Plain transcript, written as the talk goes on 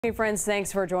Hey friends,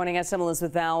 thanks for joining us. I'm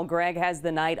Elizabeth Val. Greg has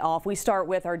the night off. We start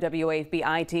with our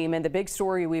WAFB team and the big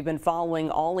story we've been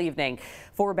following all evening.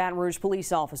 4 Baton Rouge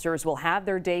police officers will have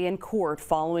their day in court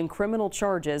following criminal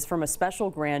charges from a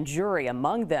special grand jury.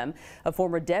 Among them, a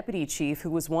former deputy chief who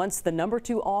was once the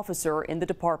 #2 officer in the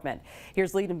department.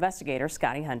 Here's lead investigator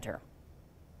Scotty Hunter.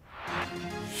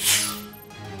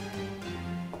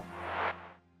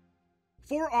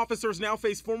 4 officers now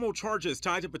face formal charges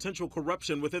tied to potential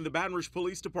corruption within the Baton Rouge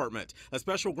Police Department. A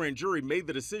special grand jury made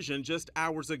the decision just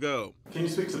hours ago. Can you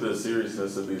speak to the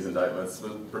seriousness of these indictments,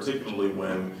 particularly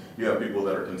when you have people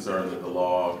that are concerned that the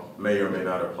law may or may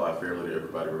not apply fairly to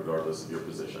everybody regardless of your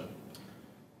position?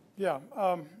 Yeah,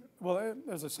 well,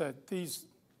 as I said, these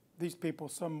people,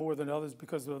 some more than others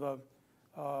because of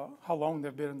how long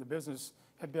they've been in the business,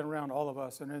 have been around all of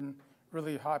us and in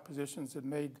really high positions and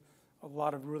made a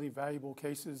lot of really valuable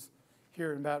cases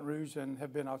here in Baton Rouge and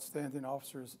have been outstanding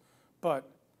officers. But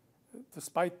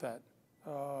despite that,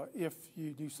 if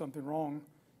you do something wrong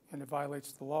and it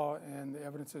violates the law and the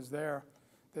evidence is there,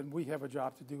 then we have a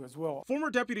job to do as well. Former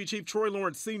Deputy Chief Troy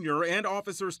Lawrence Sr. and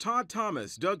officers Todd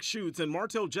Thomas, Doug Schutz, and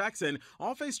Martell Jackson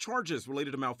all face charges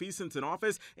related to malfeasance in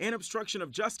office and obstruction of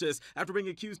justice after being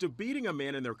accused of beating a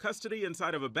man in their custody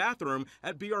inside of a bathroom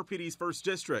at BRPD's 1st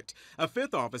District. A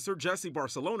 5th officer, Jesse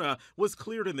Barcelona, was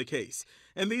cleared in the case.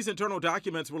 In these internal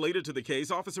documents related to the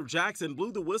case, Officer Jackson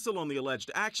blew the whistle on the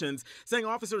alleged actions, saying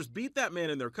officers beat that man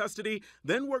in their custody,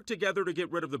 then worked together to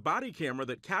get rid of the body camera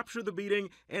that captured the beating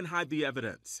and hide the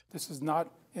evidence. This is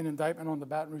not an indictment on the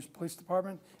Baton Rouge Police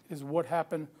Department. It is what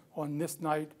happened on this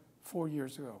night 4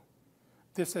 years ago.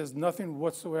 This has nothing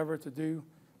whatsoever to do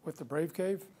with the Brave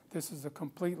Cave. This is a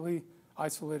completely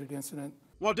isolated incident.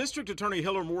 While District Attorney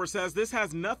Hillar Moore says this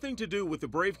has nothing to do with the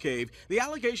Brave Cave, the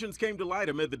allegations came to light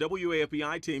amid the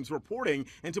WAFB team's reporting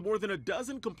into more than a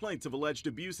dozen complaints of alleged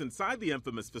abuse inside the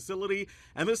infamous facility,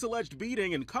 and this alleged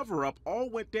beating and cover-up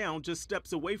all went down just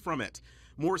steps away from it.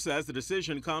 Moore says the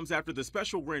decision comes after the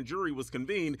special grand jury was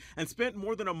convened and spent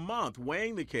more than a month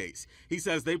weighing the case. He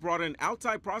says they brought in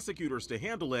outside prosecutors to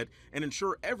handle it and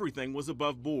ensure everything was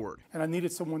above board. And I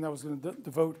needed someone that was going to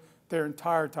devote their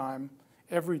entire time,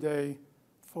 every day,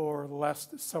 for the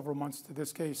last several months to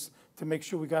this case to make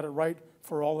sure we got it right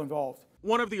for all involved.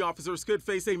 One of the officers could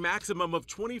face a maximum of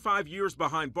 25 years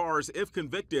behind bars if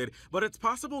convicted, but it's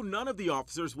possible none of the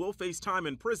officers will face time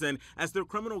in prison as their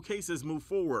criminal cases move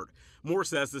forward. Moore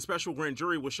says the special grand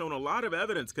jury was shown a lot of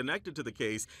evidence connected to the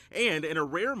case and, in a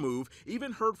rare move,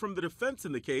 even heard from the defense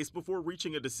in the case before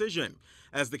reaching a decision.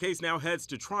 As the case now heads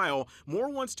to trial, Moore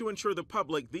wants to ensure the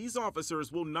public these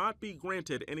officers will not be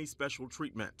granted any special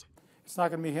treatment. It's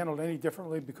not going to be handled any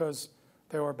differently because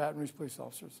they are Baton Rouge police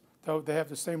officers. They have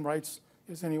the same rights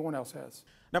as anyone else has.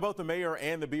 Now, both the mayor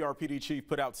and the BRPD chief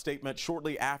put out statements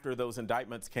shortly after those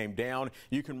indictments came down.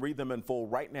 You can read them in full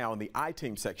right now in the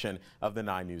iTeam section of the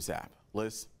 9 News app.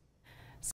 Liz?